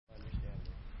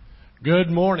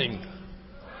Good morning.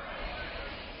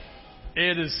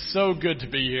 It is so good to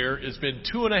be here. It's been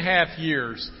 2.5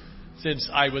 years since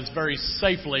I was very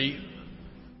safely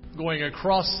going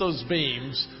across those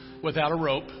beams without a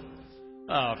rope.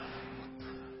 But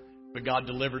God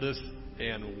delivered us,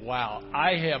 and wow,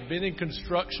 I have been in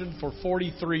construction for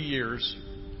 43 years.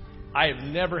 I have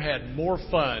never had more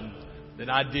fun than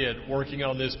I did working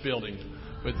on this building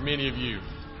with many of you.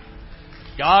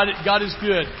 God is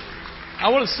good. I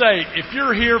want to say, if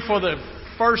you're here for the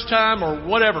first time or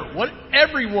whatever,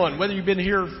 everyone, whether you've been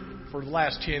here for the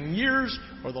last 10 years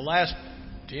or the last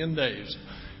 10 days,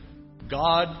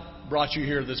 God brought you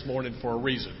here this morning for a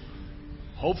reason.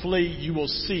 Hopefully you will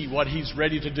see what He's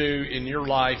ready to do in your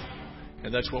life,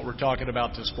 and that's what we're talking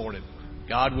about this morning.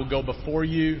 God will go before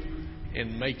you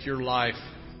and make your life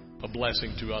a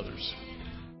blessing to others.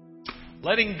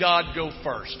 Letting God go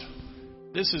first.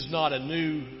 This is not a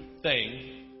new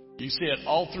thing. You see it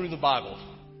all through the Bible.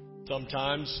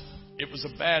 Sometimes it was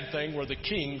a bad thing where the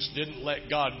kings didn't let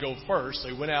God go first.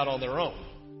 They went out on their own.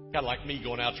 Kind of like me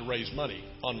going out to raise money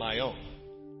on my own.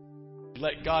 You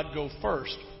let God go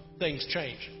first, things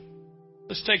change.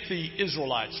 Let's take the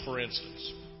Israelites, for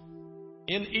instance.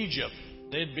 In Egypt,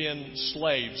 they'd been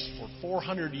slaves for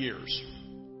 400 years.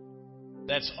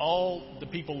 That's all the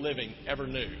people living ever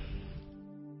knew.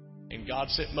 And God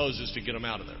sent Moses to get them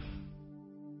out of there.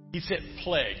 He sent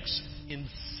plagues,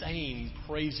 insane,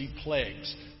 crazy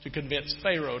plagues, to convince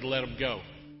Pharaoh to let them go.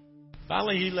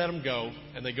 Finally, he let them go,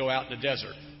 and they go out in the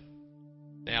desert.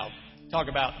 Now, talk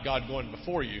about God going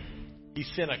before you. He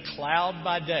sent a cloud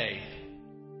by day,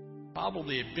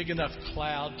 probably a big enough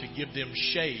cloud to give them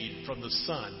shade from the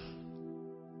sun,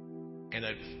 and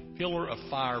a pillar of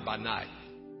fire by night.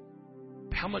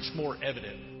 How much more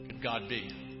evident could God be?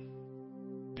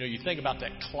 You know, you think about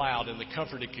that cloud and the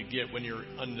comfort it could get when you're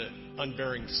under the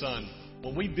unbearing sun.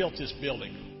 When we built this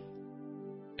building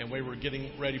and we were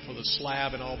getting ready for the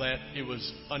slab and all that, it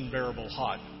was unbearable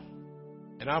hot.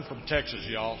 And I'm from Texas,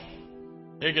 y'all.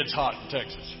 It gets hot in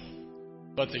Texas.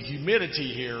 But the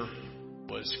humidity here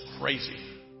was crazy.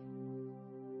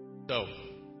 So,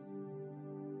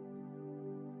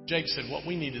 Jake said, what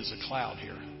we need is a cloud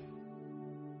here.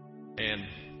 And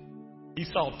he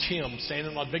saw Tim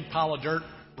standing on a big pile of dirt,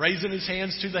 raising his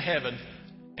hands to the heaven.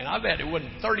 And I bet it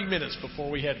wasn't 30 minutes before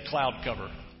we had cloud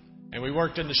cover. And we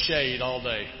worked in the shade all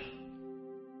day.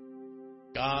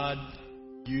 God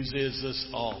uses us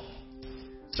all.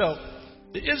 So,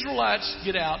 the Israelites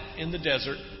get out in the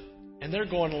desert, and they're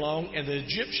going along, and the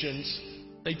Egyptians,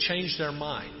 they change their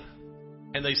mind.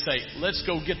 And they say, let's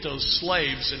go get those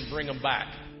slaves and bring them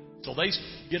back. So they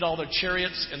get all their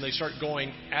chariots, and they start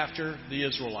going after the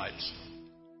Israelites.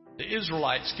 The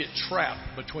Israelites get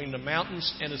trapped between the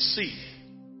mountains and a sea.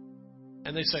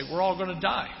 And they say, we're all going to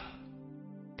die.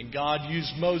 And God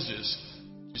used Moses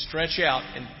to stretch out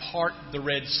and part the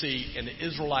Red Sea, and the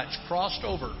Israelites crossed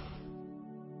over.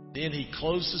 Then He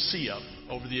closed the sea up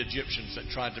over the Egyptians that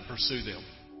tried to pursue them.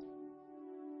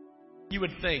 You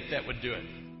would think that would do it.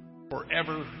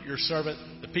 Forever your servant,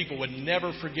 the people would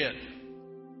never forget.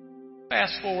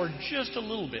 Fast forward just a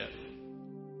little bit,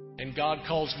 and God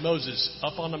calls Moses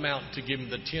up on the mountain to give him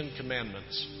the 10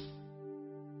 Commandments.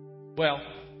 Well,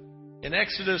 in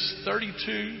Exodus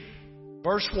 32,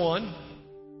 verse 1,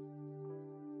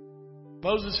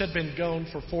 Moses had been gone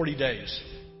for 40 days.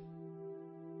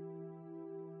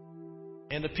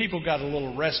 And the people got a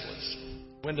little restless.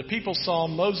 When the people saw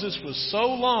Moses was so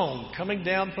long coming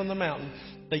down from the mountain,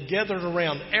 they gathered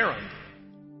around Aaron,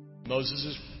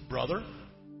 Moses' brother,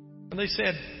 and they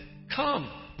said, come,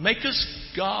 make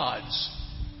us gods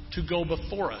to go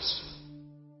before us.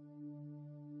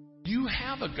 You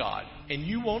have a God, and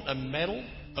you want a metal,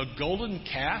 a golden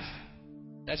calf?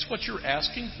 That's what you're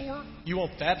asking for? You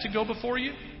want that to go before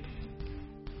you?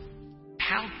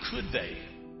 How could they?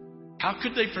 How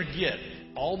could they forget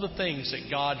all the things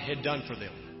that God had done for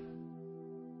them?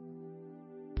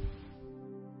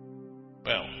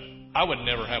 Well, I would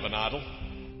never have an idol.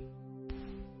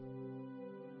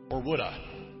 Or would I?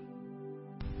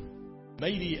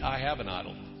 Maybe I have an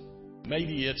idol.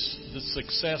 Maybe it's the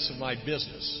success of my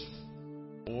business.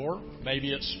 Or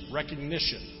maybe it's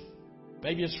recognition.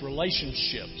 Maybe it's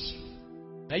relationships.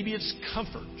 Maybe it's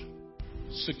comfort,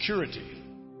 security,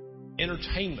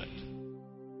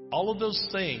 entertainment. All of those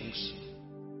things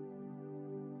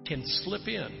can slip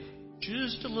in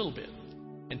just a little bit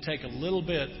and take a little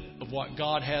bit of what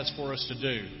God has for us to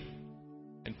do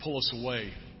and pull us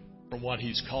away from what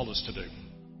He's called us to do.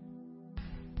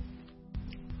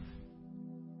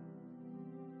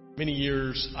 Many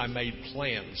years I made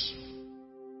plans.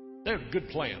 They're good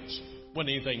plans. Wasn't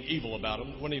anything evil about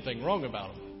them. Wasn't anything wrong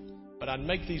about them. But I'd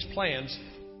make these plans,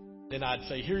 then I'd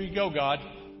say, here you go, God,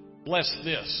 bless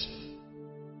this.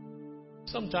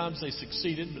 Sometimes they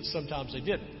succeeded, but sometimes they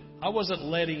didn't. I wasn't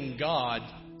letting God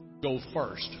go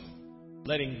first,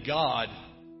 letting God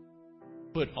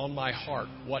put on my heart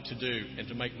what to do and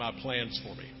to make my plans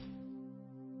for me.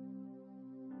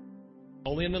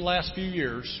 Only in the last few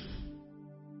years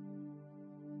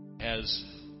has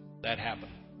that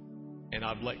happened. And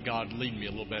I've let God lead me a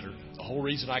little better. The whole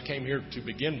reason I came here to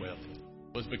begin with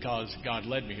was because God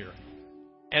led me here.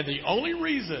 And the only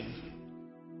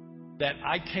reason that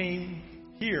I came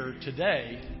here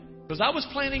today, because I was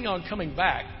planning on coming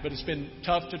back, but it's been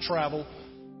tough to travel.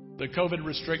 The COVID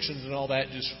restrictions and all that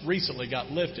just recently got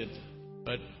lifted.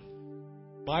 But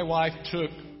my wife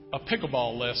took a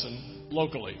pickleball lesson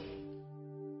locally.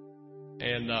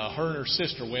 And her and her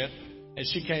sister went, and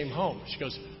she came home. She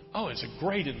goes, oh, it's a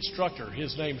great instructor.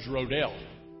 His name's Rodell.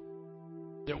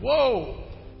 I said, whoa,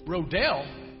 Rodell?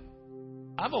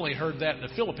 I've only heard that in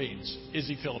the Philippines. Is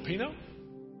he Filipino?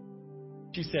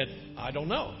 She said, I don't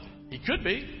know. He could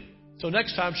be. So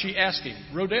next time she asked him,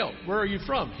 Rodell, where are you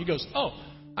from? He goes, oh,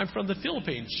 I'm from the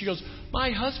Philippines. She goes,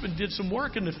 my husband did some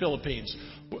work in the Philippines.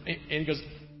 And he goes,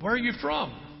 where are you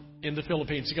from in the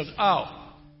Philippines? He goes,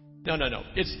 oh, no.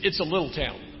 It's a little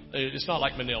town. It's not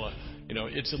like Manila. You know,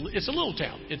 it's a little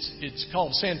town. It's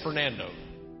called San Fernando.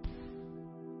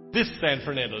 San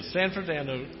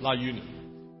Fernando La Union.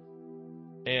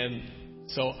 And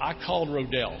so I called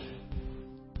Rodell,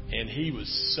 and he was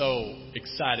so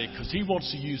excited because he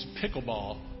wants to use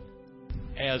pickleball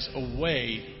as a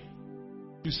way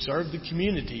to serve the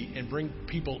community and bring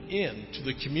people in to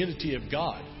the community of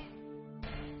God.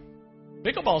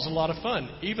 Pickleball is a lot of fun.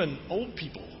 Even old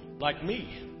people like me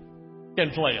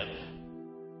can play it.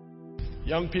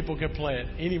 Young people can play it.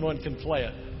 Anyone can play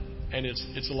it. And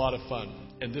it's a lot of fun.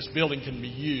 And this building can be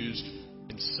used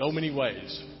in so many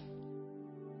ways.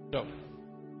 So,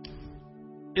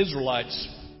 Israelites,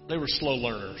 they were slow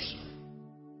learners.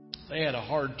 They had a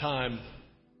hard time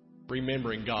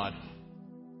remembering God.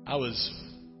 I was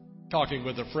talking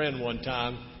with a friend one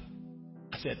time.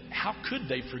 I said, how could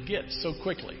they forget so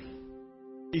quickly?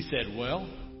 He said, well,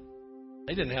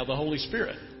 they didn't have the Holy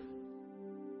Spirit.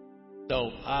 So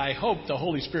I hope the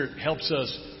Holy Spirit helps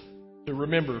us to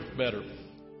remember better.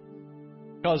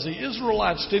 Because the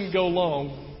Israelites didn't go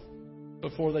long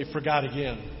before they forgot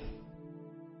again.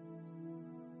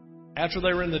 After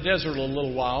they were in the desert a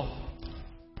little while,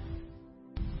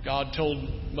 God told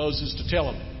Moses to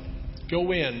tell them,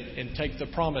 go in and take the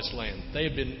promised land. They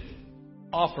had been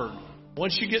offered.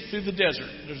 Once you get through the desert,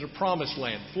 there's a promised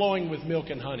land flowing with milk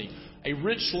and honey. A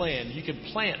rich land you can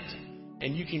plant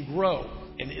and you can grow.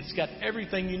 And it's got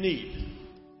everything you need.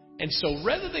 And so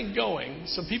rather than going,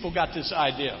 some people got this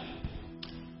idea.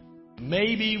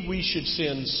 Maybe we should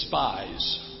send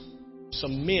spies,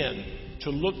 some men,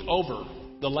 to look over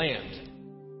the land.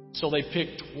 So they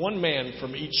picked one man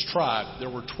from each tribe. There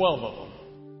were 12 of them.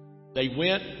 They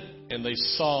went and they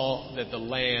saw that the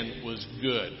land was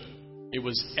good. It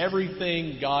was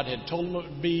everything God had told them it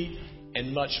would be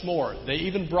and much more. They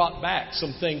even brought back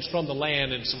some things from the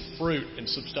land and some fruit and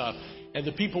some stuff. And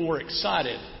the people were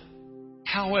excited.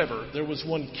 However, there was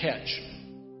one catch.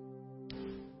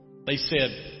 They said,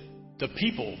 the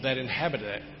people that inhabit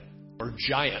it are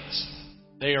giants.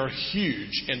 They are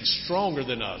huge and stronger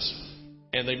than us.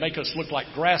 And they make us look like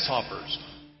grasshoppers.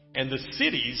 And the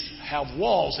cities have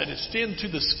walls that extend to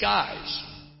the skies.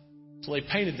 So they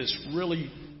painted this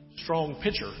really strong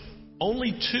picture.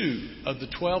 Only 2 of the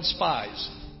 12 spies,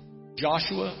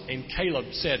 Joshua and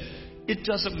Caleb, said, it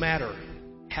doesn't matter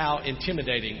how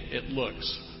intimidating it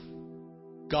looks.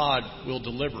 God will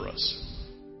deliver us.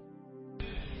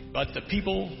 But the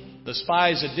people, the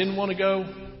spies that didn't want to go,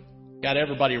 got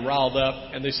everybody riled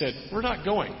up, and they said, we're not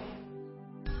going.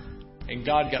 And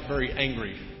God got very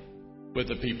angry with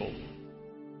the people.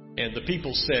 And the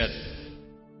people said,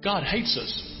 God hates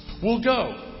us. We'll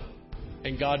go.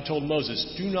 And God told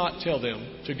Moses, do not tell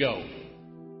them to go,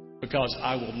 because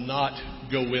I will not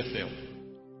go with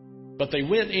them. But they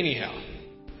went anyhow.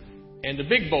 And the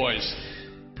big boys,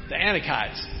 the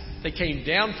Anakites, they came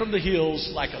down from the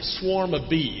hills like a swarm of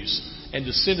bees and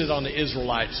descended on the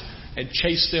Israelites and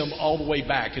chased them all the way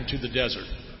back into the desert.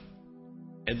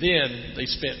 And then they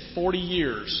spent 40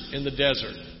 years in the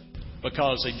desert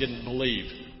because they didn't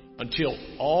believe, until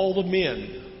all the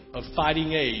men of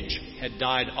fighting age had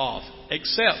died off,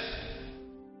 except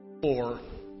for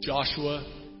Joshua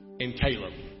and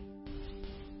Caleb.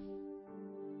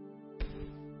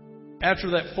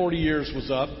 After that 40 years was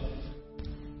up,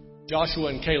 Joshua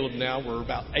and Caleb now were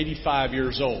about 85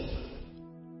 years old.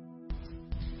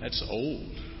 That's old.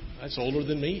 That's older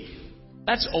than me.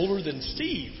 That's older than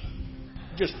Steve.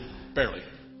 Just barely.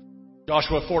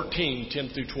 Joshua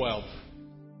 14:10-12.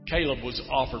 Caleb was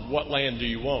offered, what land do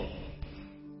you want?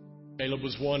 Caleb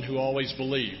was one who always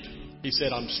believed. He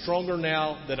said, I'm stronger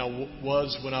now than I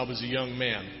was when I was a young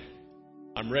man.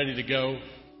 I'm ready to go.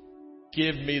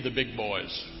 Give me the big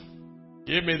boys.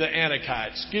 Give me the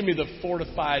Anakites. Give me the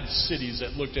fortified cities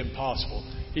that looked impossible.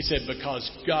 He said, because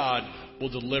God will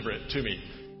deliver it to me.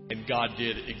 And God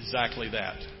did exactly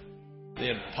that.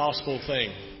 The impossible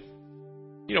thing.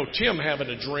 You know, Tim having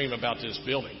a dream about this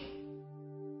building.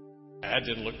 That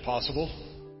didn't look possible.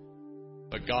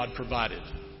 But God provided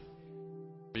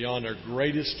beyond our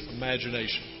greatest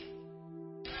imagination.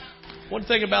 One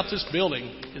thing about this building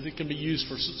is it can be used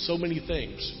for so many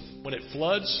things. When it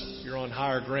floods, you're on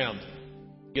higher ground.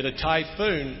 Get a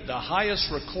typhoon, the highest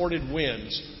recorded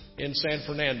winds in San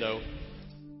Fernando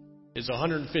is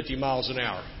 150 miles an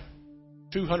hour.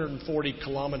 240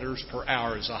 kilometers per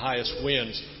hour is the highest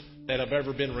winds that have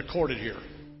ever been recorded here.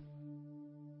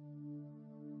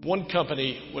 One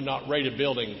company would not rate a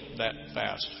building that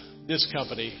fast. This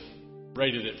company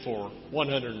rated it for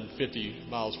 150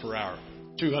 miles per hour,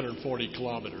 240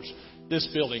 kilometers. This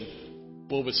building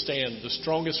will withstand the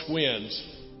strongest winds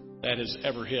that has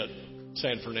ever hit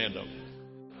San Fernando.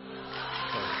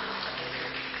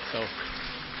 So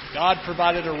God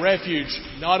provided a refuge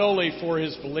not only for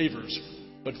His believers,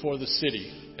 but for the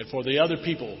city and for the other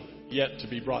people yet to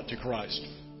be brought to Christ.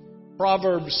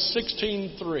 Proverbs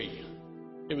 16:3.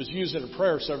 It was used in a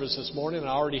prayer service this morning, and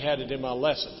I already had it in my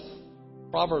lesson.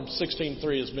 Proverbs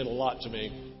 16:3 has meant a lot to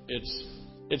me.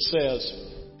 It says,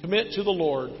 commit to the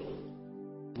Lord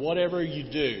whatever you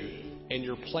do, and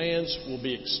your plans will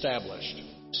be established.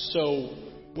 So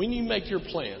when you make your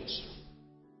plans,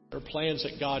 or plans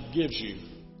that God gives you,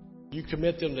 you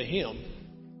commit them to Him,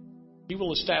 He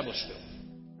will establish them.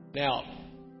 Now,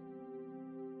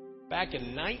 back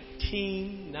in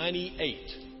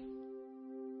 1998,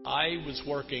 I was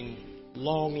working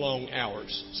long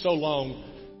hours, so long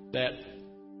that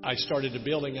I started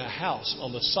building a house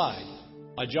on the side.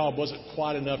 My job wasn't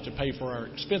quite enough to pay for our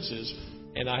expenses,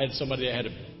 and I had somebody that had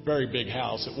a very big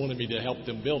house that wanted me to help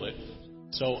them build it.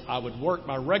 So I would work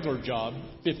my regular job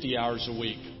 50 hours a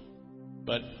week,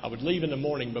 but I would leave in the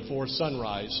morning before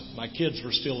sunrise. My kids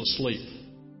were still asleep.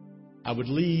 I would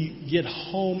get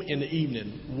home in the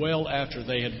evening well after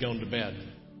they had gone to bed,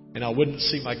 and I wouldn't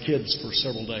see my kids for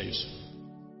several days.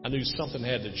 I knew something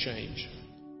had to change.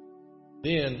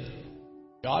 Then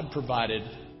God provided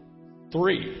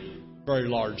 3 very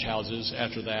large houses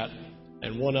after that,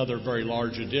 and one other very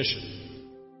large addition.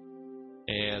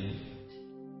 And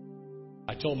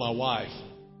I told my wife,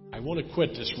 I want to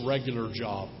quit this regular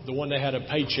job, the one that had a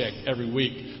paycheck every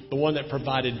week, the one that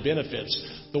provided benefits,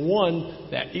 the one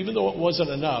that, even though it wasn't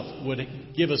enough, would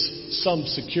give us some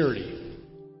security.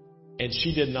 And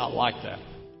she did not like that.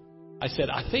 I said,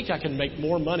 I think I can make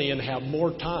more money and have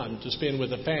more time to spend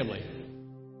with the family.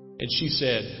 And she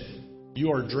said,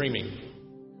 you are dreaming.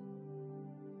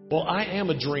 Well, I am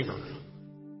a dreamer.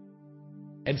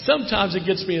 And sometimes it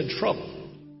gets me in trouble.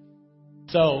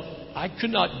 So I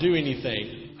could not do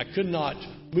anything. I could not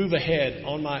move ahead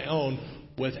on my own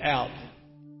without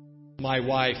my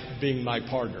wife being my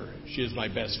partner. She is my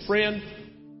best friend.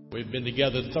 We've been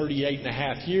together 38 and a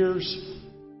half years.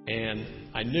 And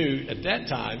I knew at that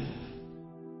time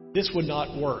this would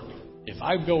not work. If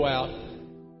I go out,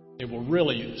 it will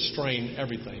really strain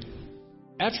everything.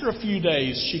 After a few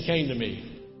days, she came to me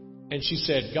and she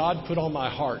said, God put on my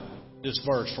heart this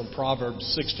verse from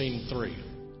Proverbs 16:3.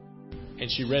 And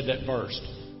she read that verse.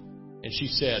 And she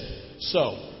said,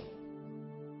 so,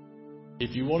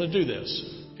 if you want to do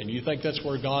this, and you think that's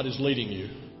where God is leading you,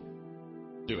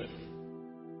 do it.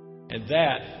 And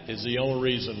that is the only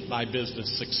reason my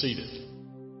business succeeded.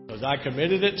 Because I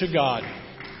committed it to God,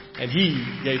 and He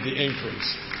gave the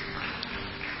increase.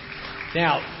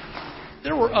 Now,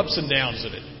 there were ups and downs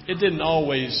in it. It didn't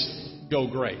always go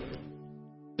great.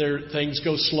 Things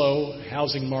go slow,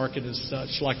 housing market and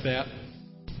such like that.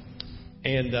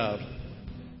 And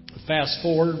fast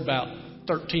forward about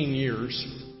 13 years,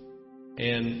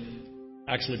 and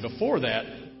actually before that,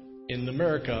 in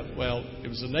America, well, it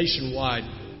was a nationwide,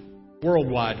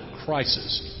 worldwide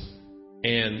crisis.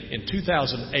 And in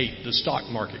 2008, the stock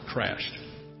market crashed.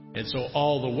 And so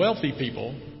all the wealthy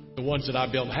people, the ones that I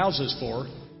built houses for,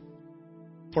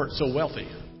 weren't so wealthy,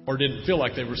 or didn't feel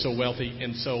like they were so wealthy,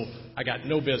 and so I got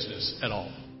no business at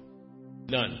all.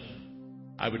 None.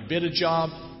 I would bid a job,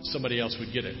 somebody else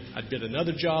would get it. I'd bid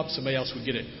another job, somebody else would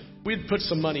get it. We'd put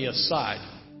some money aside.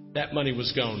 That money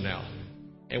was gone now.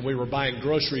 And we were buying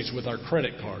groceries with our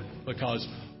credit card because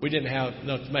we didn't have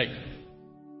enough to make.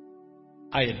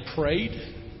 I had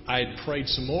prayed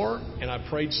some more, and I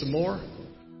prayed some more,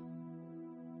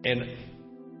 and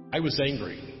I was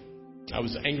angry. I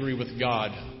was angry with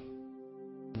God.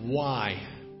 Why?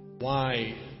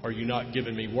 Why are you not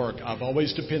giving me work? I've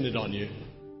always depended on you.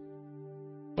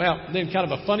 Well, then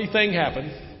kind of a funny thing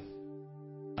happened.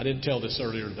 I didn't tell this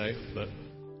earlier today, but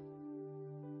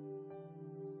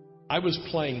I was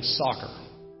playing soccer.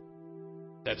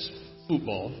 That's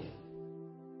football.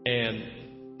 And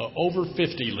an over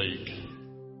 50 league.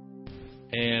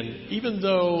 And even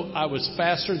though I was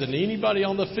faster than anybody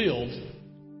on the field,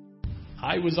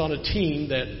 I was on a team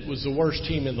that was the worst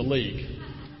team in the league.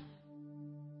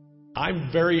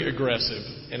 I'm very aggressive,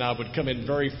 and I would come in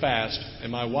very fast, and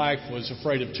my wife was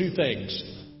afraid of two things.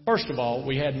 First of all,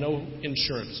 we had no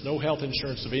insurance, no health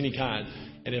insurance of any kind,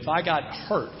 and if I got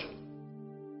hurt,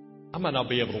 I might not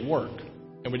be able to work,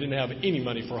 and we didn't have any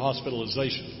money for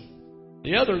hospitalization.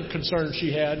 The other concern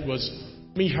she had was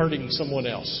me hurting someone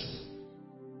else.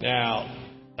 Now,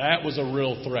 that was a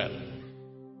real threat.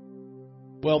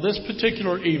 Well, this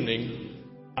particular evening,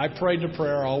 I prayed a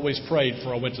prayer I always prayed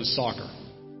before I went to soccer.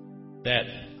 That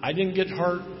I didn't get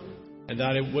hurt and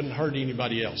that it wouldn't hurt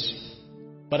anybody else.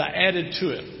 But I added to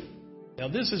it. Now,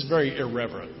 this is very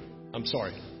irreverent. I'm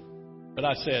sorry. But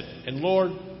I said, and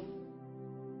Lord,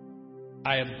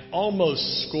 I have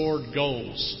almost scored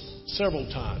goals several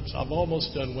times. I've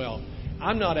almost done well.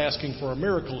 I'm not asking for a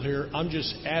miracle here. I'm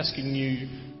just asking you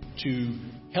to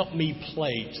help me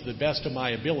play to the best of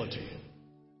my ability.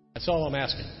 That's all I'm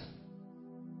asking.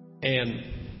 And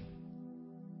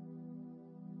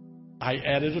I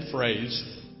added a phrase.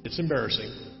 It's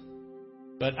embarrassing.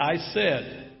 But I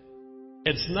said,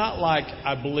 it's not like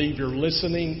I believe you're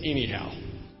listening anyhow.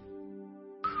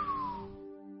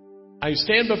 I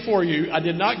stand before you. I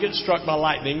did not get struck by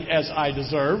lightning as I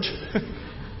deserved.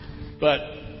 But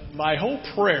my whole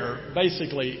prayer,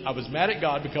 basically, I was mad at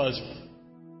God because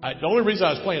the only reason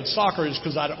I was playing soccer is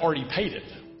because I'd already paid it.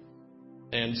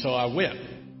 And so I went.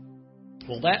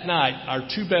 Well, that night, our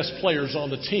two best players on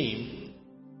the team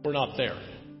were not there.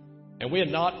 And we had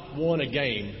not won a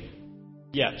game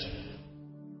yet.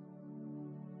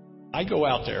 I go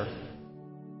out there,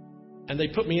 and they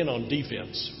put me in on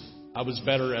defense. I was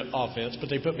better at offense, but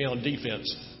they put me on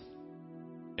defense.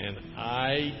 And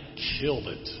I killed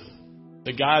it.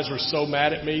 The guys were so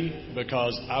mad at me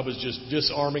because I was just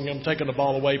disarming them, taking the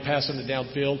ball away, passing it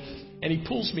downfield. And he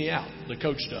pulls me out, the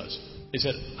coach does. He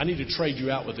said, I need to trade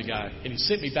you out with the guy. And he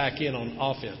sent me back in on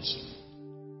offense.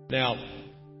 Now,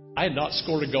 I had not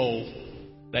scored a goal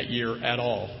that year at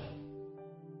all.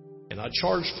 And I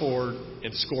charged forward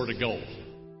and scored a goal.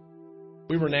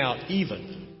 We were now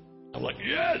even. I'm like,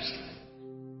 yes!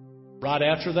 Right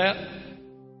after that,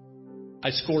 I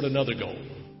scored another goal.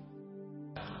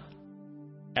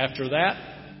 After that,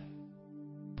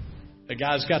 the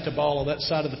guy's got the ball on that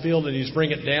side of the field and he's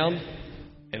bringing it down.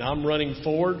 And I'm running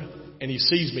forward and he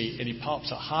sees me and he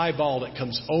pops a high ball that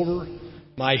comes over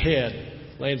my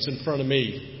head, lands in front of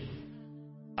me.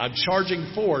 I'm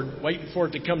charging forward, waiting for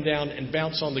it to come down and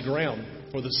bounce on the ground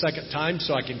for the second time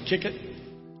so I can kick it.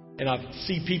 And I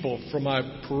see people from my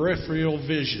peripheral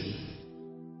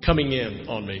vision coming in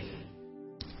on me.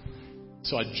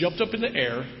 So I jumped up in the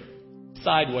air,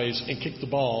 sideways, and kicked the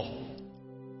ball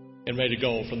and made a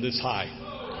goal from this high.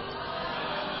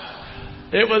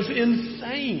 It was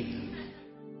insane.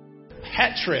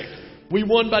 Hat trick. We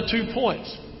won by 2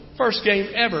 points. First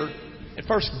game ever. And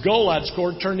first goal I'd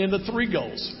scored turned into 3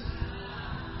 goals.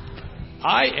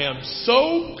 I am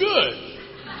so good.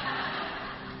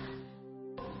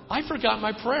 I forgot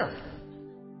my prayer.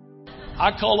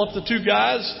 I called up the 2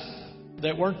 guys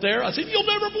that weren't there. I said, you'll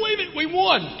never believe it. We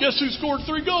won. Guess who scored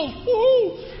 3 goals?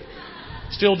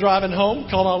 Woohoo! Still driving home.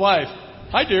 Call my wife.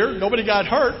 Hi, dear. Nobody got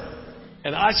hurt.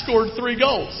 And I scored 3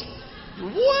 goals.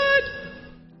 What?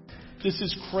 This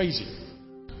is crazy.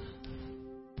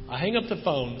 I hang up the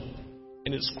phone.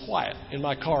 And it's quiet in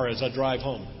my car as I drive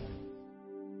home.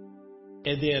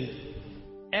 And then,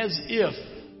 as if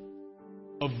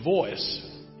a voice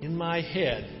in my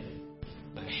head,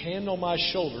 a hand on my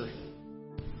shoulder,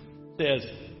 says,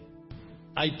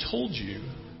 I told you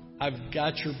I've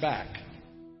got your back.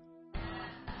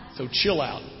 So chill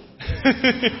out.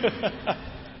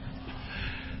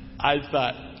 I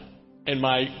thought, and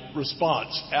my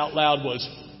response out loud was,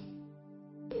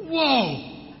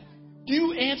 whoa!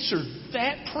 You answered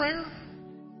that prayer?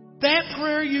 That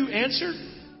prayer you answered?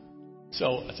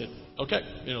 So I said, okay.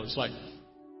 It's like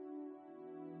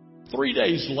 3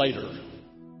 days later,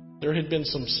 there had been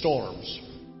some storms.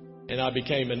 And I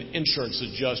became an insurance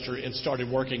adjuster and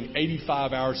started working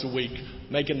 85 hours a week,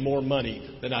 making more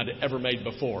money than I'd ever made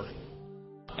before.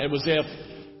 And it was if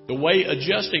the way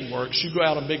adjusting works, you go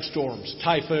out on big storms,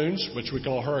 typhoons, which we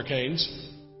call hurricanes,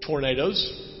 tornadoes,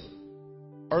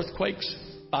 earthquakes,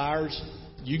 fires.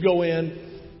 You go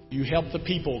in, you help the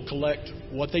people collect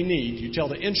what they need. You tell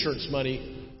the insurance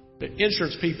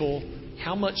people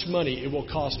how much money it will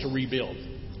cost to rebuild.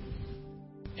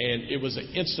 And it was an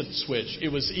instant switch. It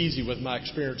was easy with my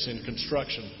experience in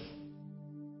construction.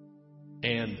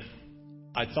 And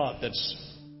I thought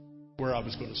that's where I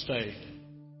was going to stay.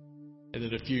 And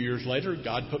then a few years later,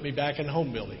 God put me back in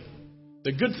home building.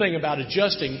 The good thing about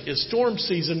adjusting is storm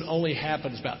season only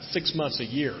happens about 6 months a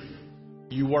year.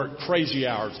 You work crazy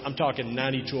hours. I'm talking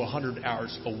 90 to 100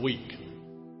 hours a week.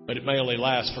 But it may only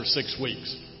last for 6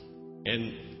 weeks.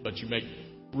 But you make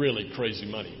really crazy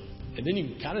money. And then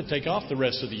you can kind of take off the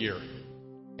rest of the year.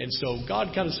 And so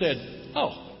God kind of said,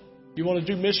 oh, you want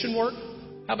to do mission work?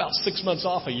 How about 6 months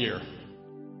off a year?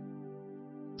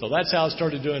 So that's how I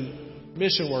started doing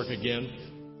mission work again.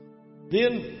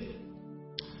 Then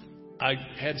I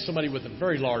had somebody with a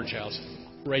very large house.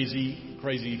 Crazy.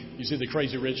 You see the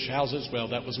crazy rich houses? Well,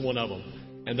 that was one of them.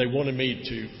 And they wanted me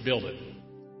to build it.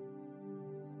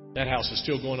 That house is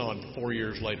still going on 4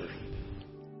 years later.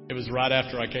 It was right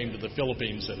after I came to the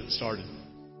Philippines that it started.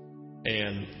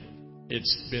 And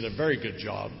it's been a very good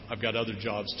job. I've got other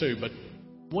jobs too. But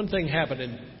one thing happened,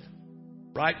 and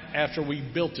right after we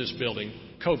built this building,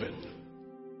 COVID.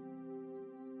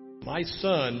 My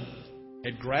son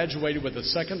had graduated with a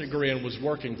second degree and was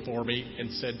working for me and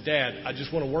said, Dad, I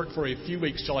just want to work for you a few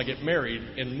weeks till I get married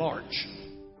in March.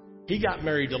 He got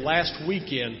married the last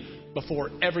weekend before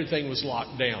everything was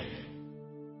locked down.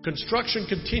 Construction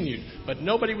continued, but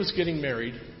nobody was getting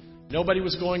married. Nobody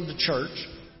was going to church.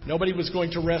 Nobody was going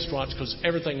to restaurants because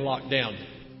everything locked down.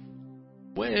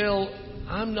 Well,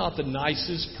 I'm not the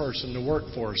nicest person to work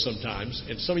for sometimes.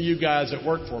 And some of you guys that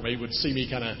work for me would see me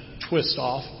kind of twist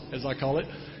off, as I call it,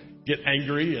 get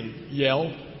angry and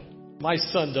yell. My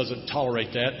son doesn't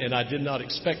tolerate that, and I did not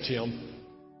expect him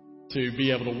to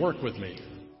be able to work with me.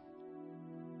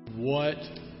 What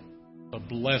a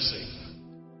blessing.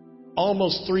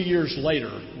 Almost 3 years later,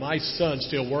 my son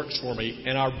still works for me,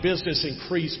 and our business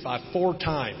increased by 4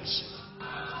 times.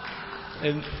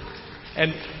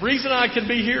 And reason I can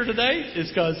be here today is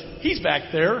because he's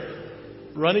back there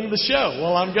running the show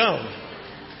while I'm gone.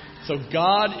 So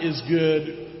God is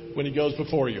good when he goes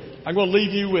before you. I'm going to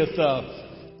leave you with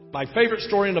my favorite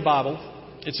story in the Bible.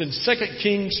 It's in 2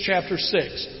 Kings chapter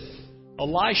 6.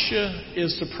 Elisha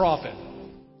is the prophet.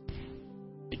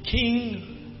 The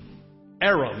king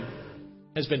Aram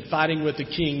has been fighting with the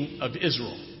king of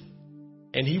Israel.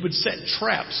 And he would set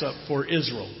traps up for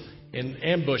Israel in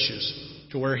ambushes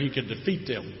to where he could defeat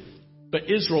them. But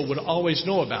Israel would always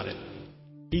know about it.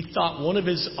 He thought one of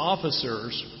his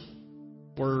officers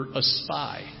were a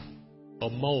spy, a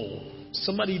mole,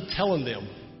 somebody telling them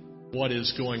what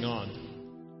is going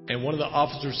on. And one of the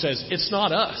officers says, it's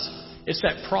not us. It's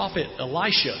that prophet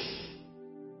Elisha.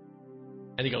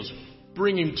 And he goes,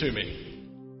 bring him to me.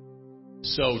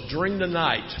 So during the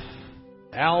night,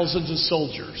 thousands of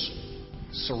soldiers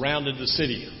surrounded the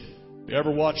city. You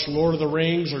ever watch Lord of the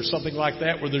Rings or something like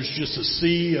that where there's just a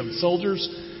sea of soldiers?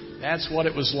 That's what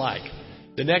it was like.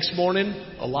 The next morning,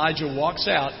 Elijah walks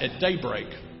out at daybreak,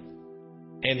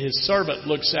 and his servant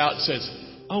looks out and says,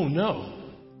 oh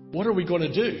no, what are we going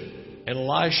to do? And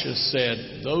Elisha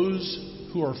said, those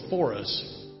who are for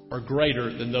us are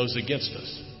greater than those against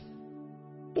us.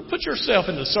 Well, put yourself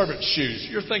in the servant's shoes.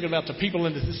 You're thinking about the people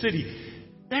in the city.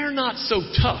 They're not so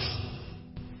tough.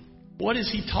 What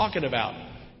is he talking about?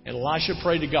 And Elisha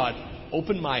prayed to God,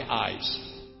 open my eyes.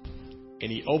 And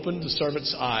he opened the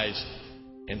servant's eyes,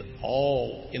 and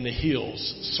all in the hills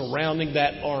surrounding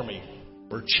that army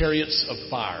were chariots of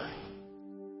fire,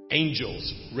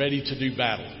 angels ready to do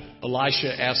battle.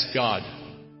 Elisha asked God,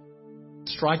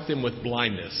 strike them with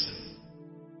blindness.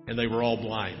 And they were all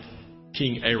blind.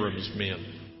 King Aram's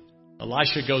men.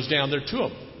 Elisha goes down there to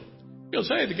him. He goes,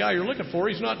 hey, the guy you're looking for,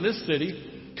 he's not in this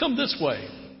city. Come this way.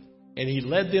 And he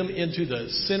led them into the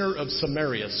center of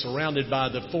Samaria, surrounded by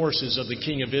the forces of the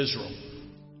king of Israel.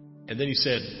 And then he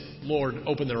said, Lord,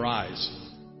 open their eyes.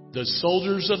 The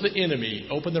soldiers of the enemy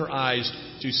opened their eyes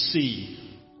to see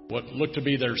what looked to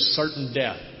be their certain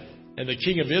death. And the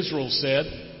king of Israel said,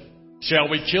 shall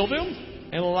we kill them?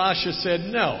 And Elisha said,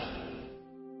 no.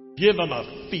 Give them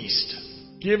a feast.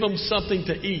 Give them something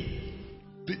to eat.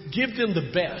 Give them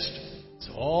the best.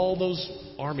 So all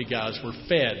those army guys were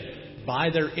fed by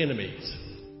their enemies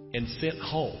and sent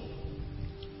home.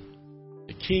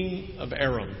 The king of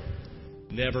Aram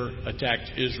never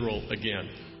attacked Israel again.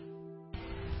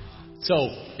 So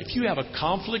if you have a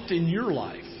conflict in your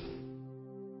life,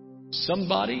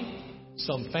 somebody,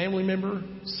 some family member,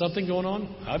 something going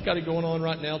on. I've got it going on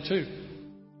right now too.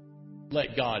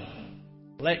 Let God.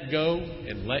 Let go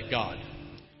and let God.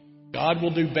 God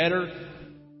will do better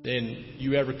than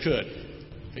you ever could.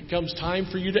 If it comes time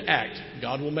for you to act,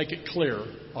 God will make it clear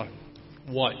on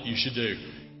what you should do.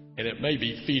 And it may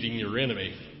be feeding your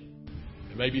enemy.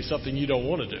 It may be something you don't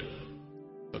want to do.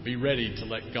 But be ready to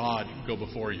let God go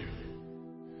before you.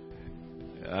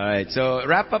 Alright, so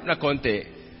wrap up na konti.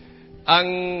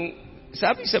 Ang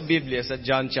sabi sa Biblia sa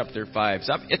John chapter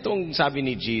 5, itong sabi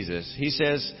ni Jesus, He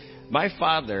says, my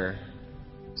Father,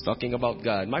 he's talking about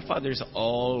God, my Father is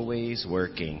always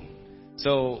working.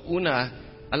 So, una,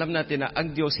 alam natin na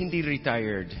ang Diyos hindi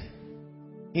retired.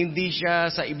 Hindi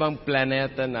siya sa ibang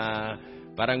planeta na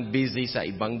parang busy sa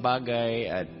ibang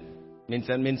bagay at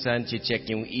minsan-minsan check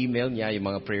yung email niya, yung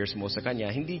mga prayers mo sa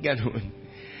Kanya. Hindi ganun.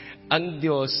 Ang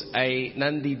Diyos ay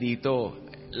nandito,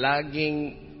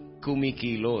 laging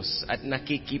kumikilos at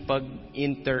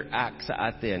nakikipag-interact sa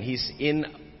atin.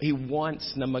 He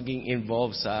wants na maging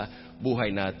involved sa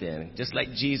buhay natin. Just like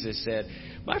Jesus said,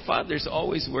 my Father's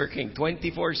always working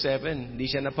 24/7. Hindi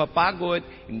siya napapagod.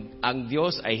 Ang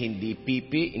Diyos ay hindi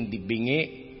pipi, hindi bingi,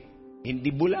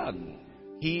 hindi bulag.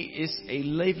 He is a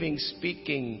living,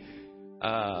 speaking,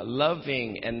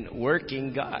 loving, and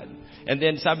working God. And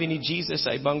then sabi ni Jesus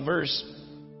sa ibang verse,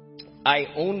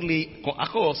 kung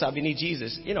ako, sabi ni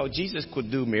Jesus, Jesus could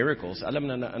do miracles. Alam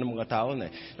na mga tao na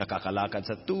nakakalakad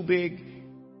sa tubig.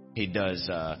 He does,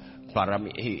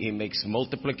 he makes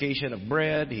multiplication of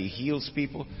bread. He heals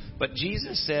people. But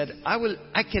Jesus said,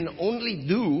 I can only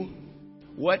do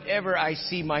whatever I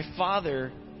see my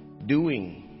Father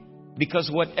doing. Because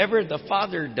whatever the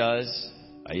Father does,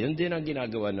 ayun din ang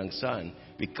ginagawa ng Son.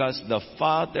 Because the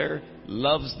Father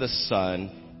loves the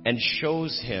Son and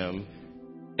shows Him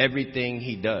everything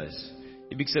He does.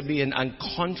 Ibig sabihin, ang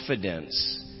confidence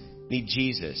ni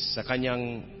Jesus sa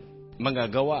Kanyang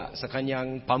mga gawa, sa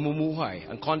Kanyang pamumuhay,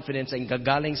 ang confidence ay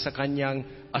gagaling sa Kanyang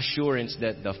assurance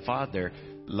that the Father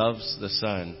loves the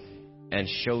Son and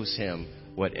shows Him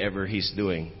whatever He's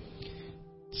doing.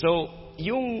 So,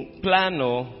 yung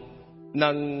plano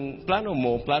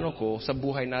ko sa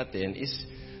buhay natin is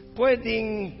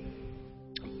pwedeng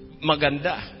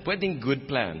maganda, pwedeng good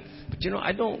plan. But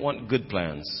I don't want good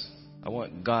plans. I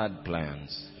want God plans.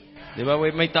 Di ba?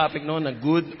 May topic noon na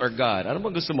good or God. Ano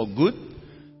ba gusto mo? Good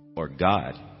or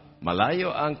God?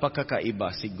 Malayo ang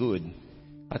pagkakaiba si good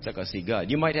at saka si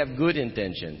God. You might have good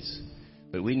intentions,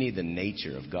 but we need the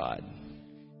nature of God.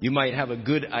 You might have a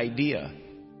good idea,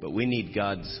 but we need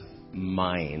God's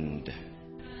mind.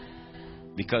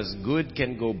 Because good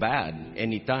can go bad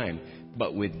anytime.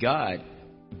 But with God,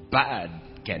 bad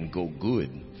can go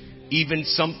good. Even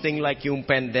something like yung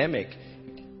pandemic,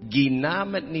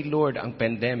 ginamit ni Lord ang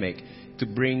pandemic to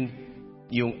bring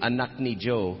yung anak ni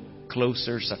Joe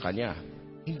closer sa Kanya.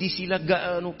 Hindi sila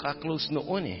gaano ka-close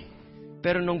noon eh.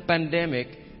 Pero nung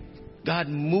pandemic,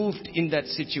 God moved in that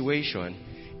situation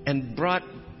and brought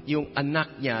yung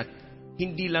anak niya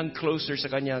hindi lang closer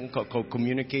sa kanyang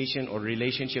communication or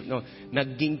relationship, no,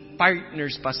 naging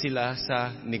partners pa sila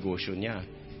sa negosyo niya.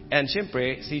 And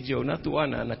siyempre, si Joe natuwa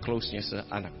na close niya sa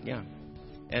anak niya.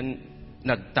 And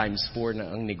nag-times 4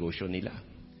 na ang negosyo nila.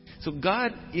 So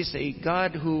God is a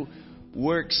God who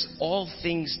works all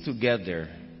things together.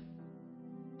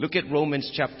 Look at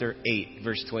Romans chapter 8,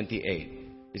 verse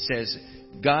 28. It says,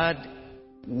 God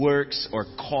works or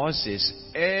causes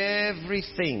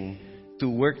everything to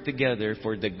work together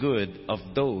for the good of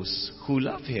those who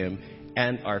love Him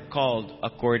and are called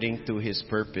according to His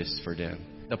purpose for them.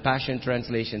 The Passion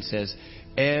Translation says,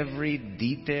 every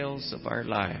details of our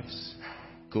lives,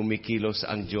 kumikilos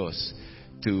ang Diyos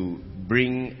to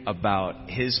bring about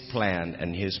His plan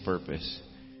and His purpose.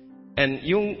 And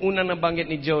yung unang nabanggit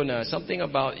ni Jonah, something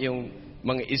about yung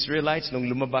mga Israelites, nung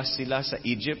lumabas sila sa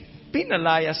Egypt,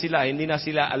 pinalaya sila, hindi na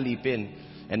sila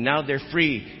alipin. And now they're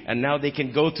free. And now they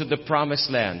can go to the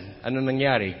promised land. Ano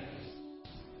nangyari?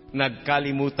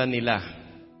 Nagkalimutan nila.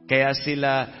 Kaya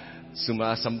sila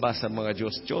sumasamba sa mga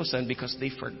Diyos-Diyosan because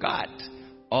they forgot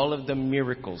all of the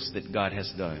miracles that God has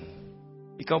done.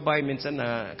 Ikaw ba minsan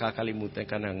na kakalimutan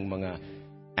ka ng mga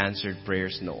answered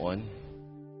prayers noon?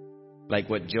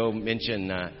 Like what Joe mentioned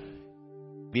na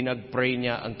binag-pray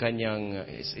niya ang kanyang,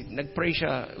 nag-pray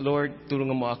siya, Lord,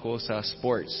 tulungan mo ako sa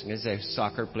sports. Kasi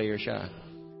soccer player siya.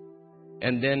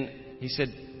 And then, he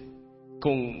said,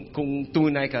 kung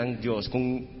tunay kang Diyos,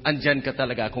 kung andyan ka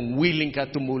talaga, kung willing ka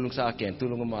tumulong sa akin,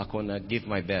 tulungan mo ako na give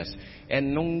my best.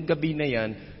 And nung gabi na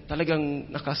yan, talagang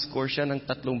nakascore siya ng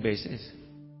 3 beses.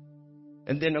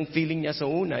 And then, ang feeling niya sa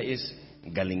una is,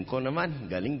 galing ko naman,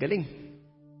 galing.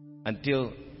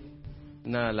 Until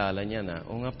naalala niya na,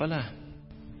 o nga pala,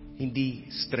 hindi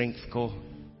strength ko.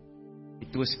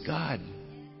 It was God.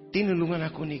 Tinulungan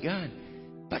ako ni God.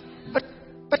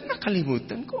 Ba't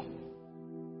nakalimutan ko?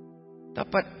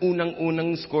 Dapat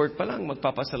unang-unang score pa lang,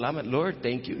 magpapasalamat. Lord,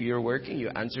 thank you. You're working. You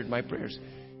answered my prayers.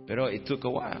 Pero it took a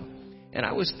while. And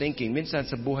I was thinking, minsan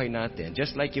sa buhay natin,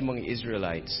 just like yung mga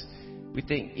Israelites, we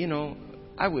think,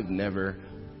 I would never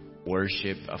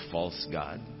worship a false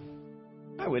god.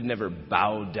 I would never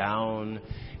bow down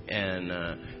and,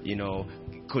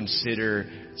 consider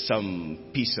some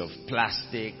piece of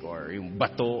plastic or yung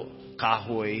bato,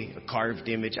 kahoy, a carved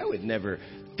image. I would never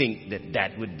think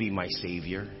that would be my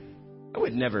savior. I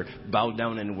would never bow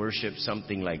down and worship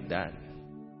something like that.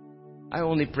 I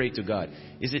only pray to God.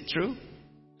 Is it true?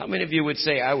 How many of you would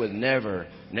say, I would never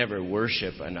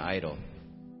worship an idol?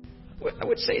 I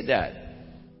would say that.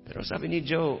 Pero sabi ni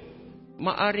Joe,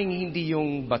 maaring hindi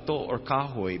yung bato or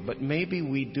kahoy, but maybe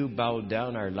we do bow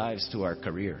down our lives to our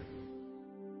career.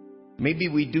 Maybe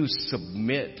we do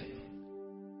submit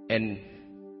and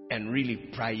really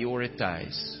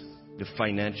prioritize the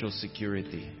financial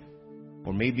security.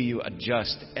 Or maybe you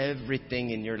adjust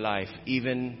everything in your life,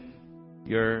 even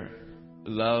your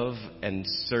love and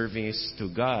service to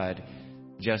God,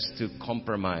 just to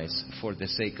compromise for the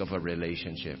sake of a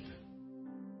relationship.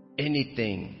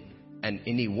 Anything and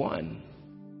anyone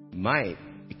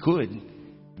could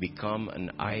become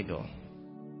an idol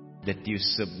that you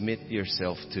submit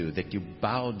yourself to, that you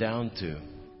bow down to.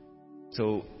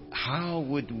 So how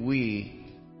would we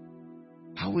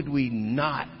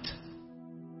not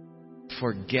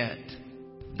forget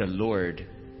the Lord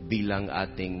bilang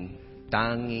ating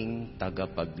tanging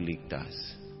tagapagligtas?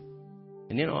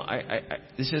 And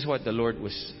this is what the Lord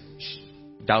was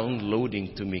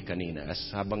downloading to me kanina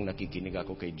as habang nakikinig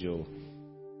ako kay Joe.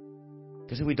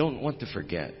 Because we don't want to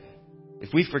forget.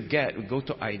 If we forget, we go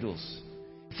to idols.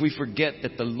 If we forget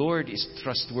that the Lord is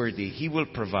trustworthy, He will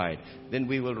provide, then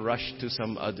we will rush to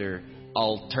some other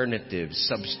alternative,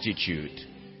 substitute.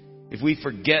 If we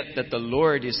forget that the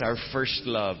Lord is our first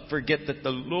love, forget that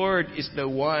the Lord is the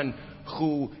one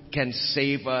who can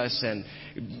save us and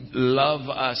love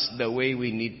us the way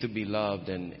we need to be loved.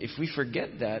 And if we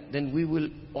forget that, then we will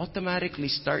automatically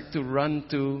start to run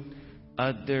to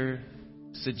other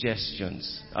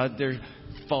suggestions, other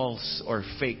false or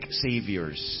fake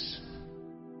saviors.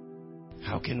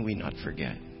 How can we not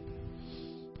forget?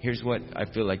 Here's what I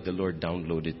feel like the Lord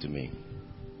downloaded to me.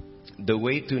 The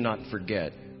way to not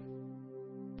forget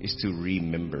is to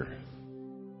remember.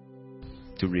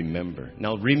 To remember.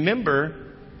 Now, remember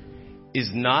is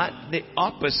not the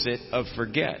opposite of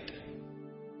forget.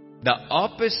 The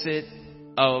opposite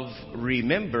of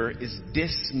remember is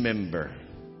dismember.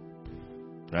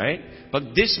 Right?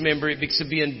 Pag dismember, ibig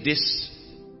sabihin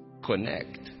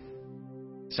disconnect.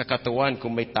 Sa katawan,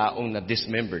 kung may taong na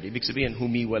dismembered, ibig sabihin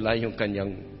humiwala yung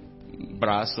kanyang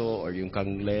braso or yung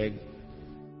kanyang leg.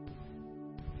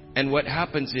 And what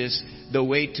happens is, the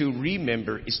way to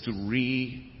remember is to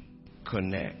reconnect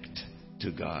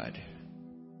to God.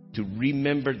 To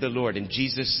remember the Lord. And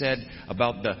Jesus said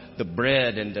about the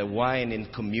bread and the wine in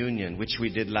communion, which we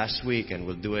did last week and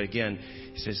we'll do it again.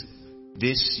 He says,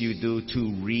 this you do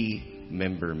to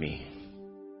remember me.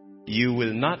 You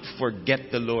will not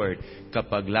forget the Lord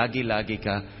kapag lagi-lagi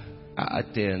ka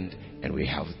attend and we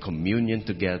have communion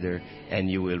together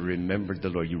and you will remember the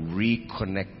Lord. You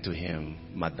reconnect to Him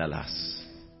madalas.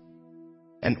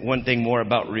 And one thing more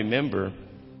about remember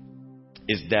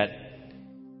is that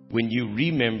when you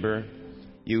remember,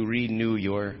 you renew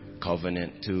your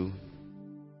covenant to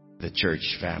the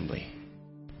church family.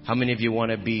 How many of you want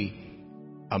to be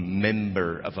a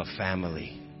member of a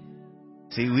family?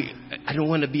 See, I don't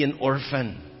want to be an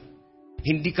orphan.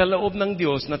 Hindi kaloob ng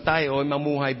Diyos na tayo ay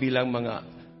mamuhay bilang mga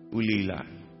ulila.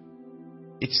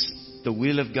 It's the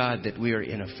will of God that we are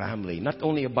in a family. Not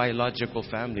only a biological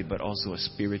family, but also a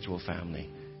spiritual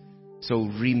family. So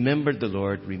remember the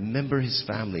Lord, remember His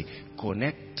family.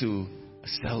 Connect to a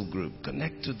cell group.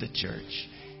 Connect to the church.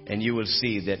 And you will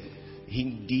see that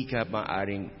hindi ka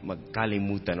maaring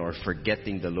magkalimutan or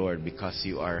forgetting the Lord because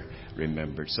you are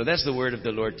remembered. So that's the word of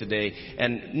the Lord today.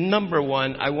 And number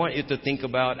one, I want you to think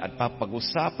about at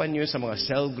papag-usapan nyo sa mga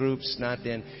cell groups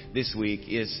natin this week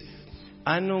is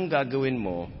anong gagawin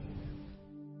mo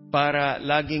para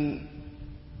laging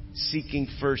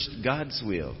seeking first God's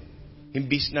will.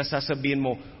 Imbis na sasabihin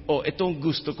mo, itong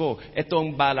gusto ko,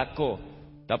 itong balak ko.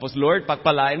 Tapos, Lord,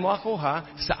 pagpalain mo ako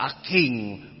sa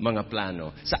aking mga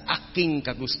plano, sa aking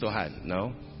kagustuhan.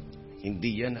 No?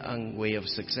 Hindi yan ang way of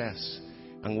success.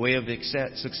 Ang way of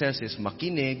success is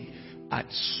makinig at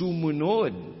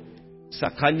sumunod sa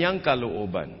kanyang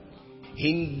kalooban.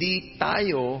 Hindi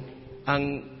tayo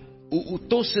ang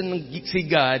uutusan ng si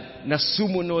God na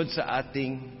sumunod sa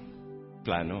ating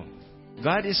plano.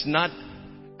 God is not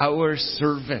our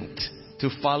servant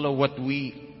to follow what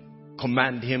we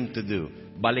command Him to do.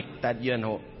 Baliktad yan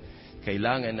ho.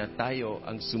 Kailangan na tayo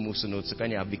ang sumusunod sa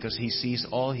Kanya because He sees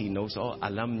all, He knows all.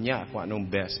 Alam niya kung anong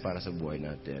best para sa buhay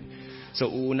natin. So,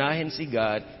 uunahin si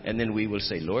God and then we will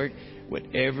say, Lord,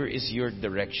 whatever is your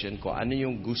direction, kung ano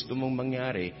yung gusto mong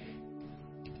mangyari,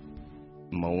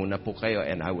 mauna po kayo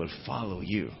and I will follow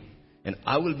you. And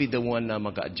I will be the one na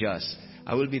mag-adjust.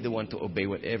 I will be the one to obey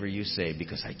whatever you say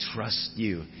because I trust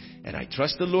you. And I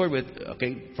trust the Lord with,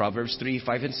 Proverbs 3,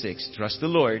 5, and 6. Trust the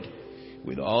Lord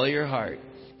with all your heart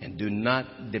and do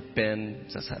not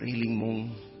depend sa sariling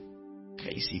mong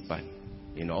kaisipan.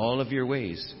 In all of your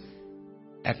ways,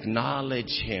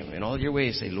 acknowledge Him. In all your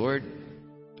ways, say, Lord,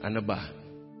 ano ba?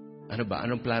 Ano ba?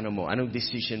 Anong plano mo? Anong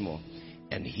decision mo?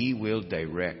 And He will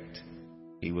direct.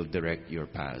 He will direct your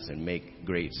paths and make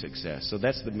great success. So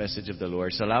that's the message of the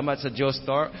Lord. Salamat sa Diyos.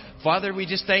 Father, we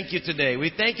just thank you today.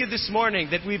 We thank you this morning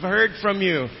that we've heard from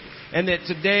you and that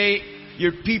today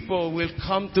your people will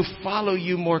come to follow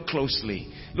you more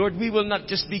closely. Lord, we will not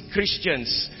just be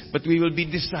Christians, but we will be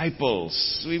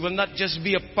disciples. We will not just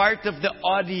be a part of the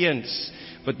audience,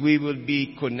 but we will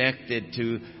be connected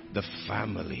to the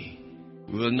family.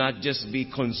 We will not just be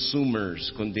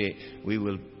consumers, kundi we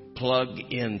will plug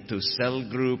into cell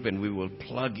group and we will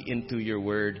plug into your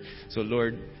word. So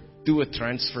Lord, do a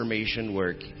transformation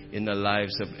work in the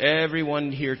lives of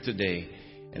everyone here today.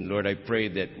 And Lord, I pray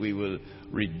that we will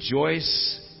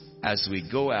rejoice as we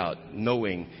go out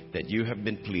knowing that you have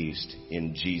been pleased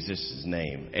in Jesus'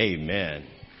 name. Amen.